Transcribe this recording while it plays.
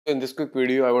In this quick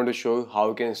video, I want to show you how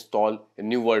you can install a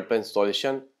new WordPress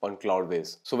installation on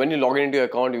Cloudways. So when you log into your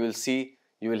account, you will see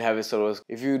you will have a server.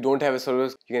 If you don't have a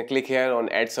server, you can click here on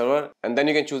add server and then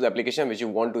you can choose the application which you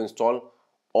want to install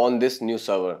on this new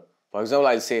server. For example,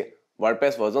 I'll say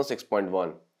WordPress version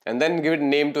 6.1 and then give it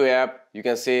name to app. You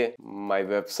can say my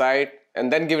website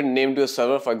and then give it name to a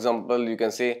server. For example, you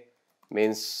can say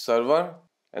main server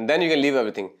and then you can leave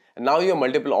everything. And now you have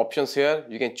multiple options here.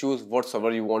 You can choose what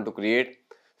server you want to create.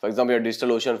 For example, you have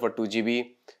DigitalOcean for 2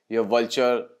 GB, you have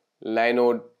Vultr,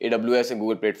 Linode, AWS and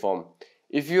Google Platform.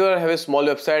 If you have a small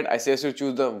website, I suggest you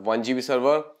choose the 1 GB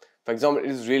server. For example, it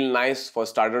is really nice for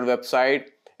starter website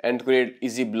and to create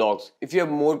easy blogs. If you have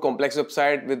more complex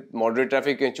website with moderate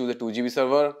traffic, you can choose a 2 GB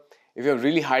server. If you have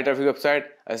really high traffic website,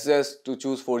 I suggest to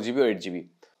choose 4 GB or 8 GB.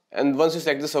 And once you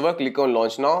select the server, click on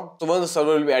launch now. So once the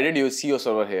server will be added, you will see your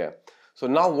server here. So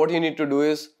now what you need to do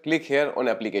is click here on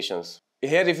applications.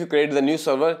 Here, if you create the new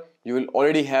server, you will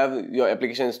already have your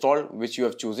application installed which you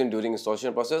have chosen during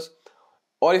installation process.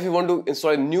 Or if you want to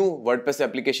install a new WordPress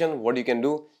application, what you can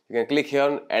do, you can click here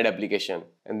on add application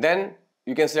and then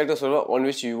you can select the server on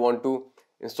which you want to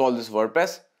install this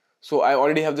WordPress. So I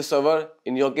already have the server.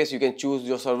 In your case, you can choose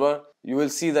your server. You will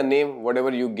see the name whatever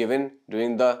you given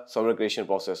during the server creation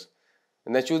process.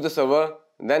 And then choose the server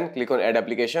and then click on add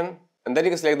application and then you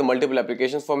can select the multiple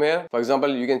applications from here. For example,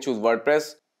 you can choose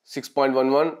WordPress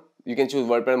 6.11, you can choose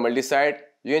WordPress multi-site,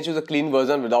 you can choose a clean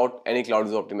version without any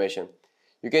Cloudways optimization.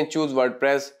 You can choose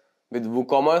WordPress with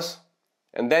WooCommerce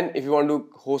and then if you want to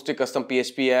host a custom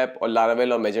PHP app or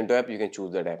Laravel or Magento app, you can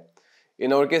choose that app.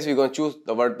 In our case, we're going to choose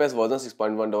the WordPress version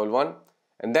 6.111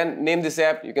 and then name this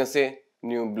app, you can say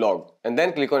new blog and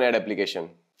then click on add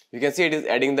application. You can see it is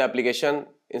adding the application,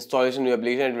 installation new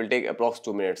application, it will take approx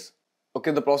 2 minutes. Okay,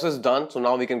 the process is done, so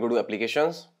now we can go to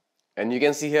applications. And you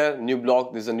can see here new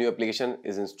blog, this is a new application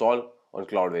is installed on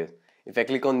Cloudways. If I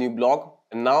click on new blog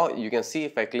and now you can see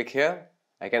if I click here,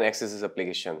 I can access this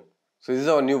application. So this is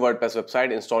our new WordPress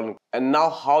website installed. And now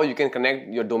how you can connect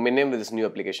your domain name with this new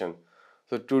application.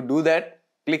 So to do that,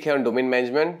 click here on domain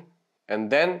management and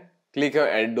then click on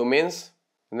add domains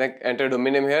and then enter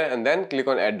domain name here and then click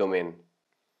on add domain.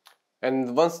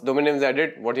 And once domain name is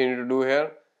added, what you need to do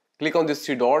here, click on these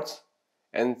 3 dots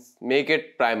and make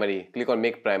it primary. Click on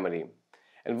make primary.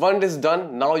 And once it is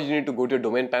done, now you need to go to your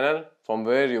domain panel from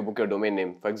where you book your domain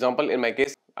name. For example, in my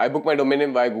case, I book my domain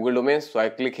name via Google Domains. So I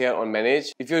click here on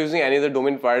manage. If you're using any other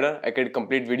domain provider, I create a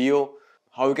complete video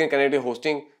how you can connect your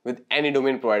hosting with any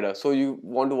domain provider. So you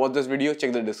want to watch this video,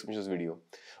 check the description of this video.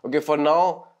 Okay, for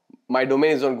now, my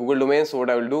domain is on Google Domains. So what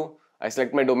I will do, I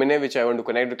select my domain name which I want to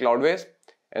connect to Cloudways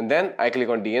and then I click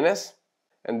on DNS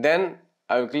and then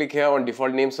I will click here on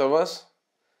default name servers.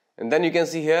 And then you can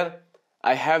see here,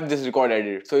 I have this record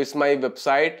edited. So it's my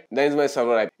website, then it's my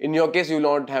server IP. In your case, you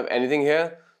will not have anything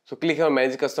here. So click here on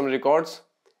manage custom records.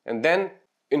 And then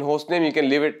in hostname, you can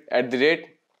leave it @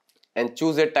 and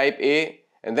choose a type A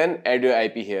and then add your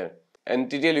IP here.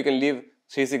 And TTL, you can leave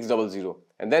 3600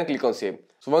 and then click on save.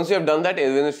 So once you have done that,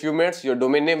 within a few minutes, your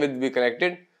domain name will be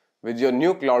connected with your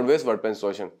new Cloudways WordPress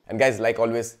installation. And guys, like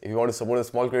always, if you want to support a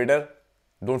small creator,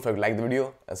 don't forget to like the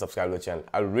video and subscribe to the channel.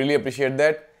 I would really appreciate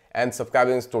that. And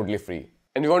subscribing is totally free.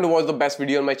 And if you want to watch the best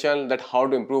video on my channel that how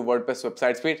to improve WordPress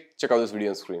website speed, check out this video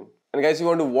on screen. And guys, if you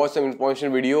want to watch some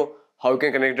information video how you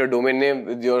can connect your domain name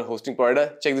with your hosting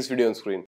provider, check this video on screen.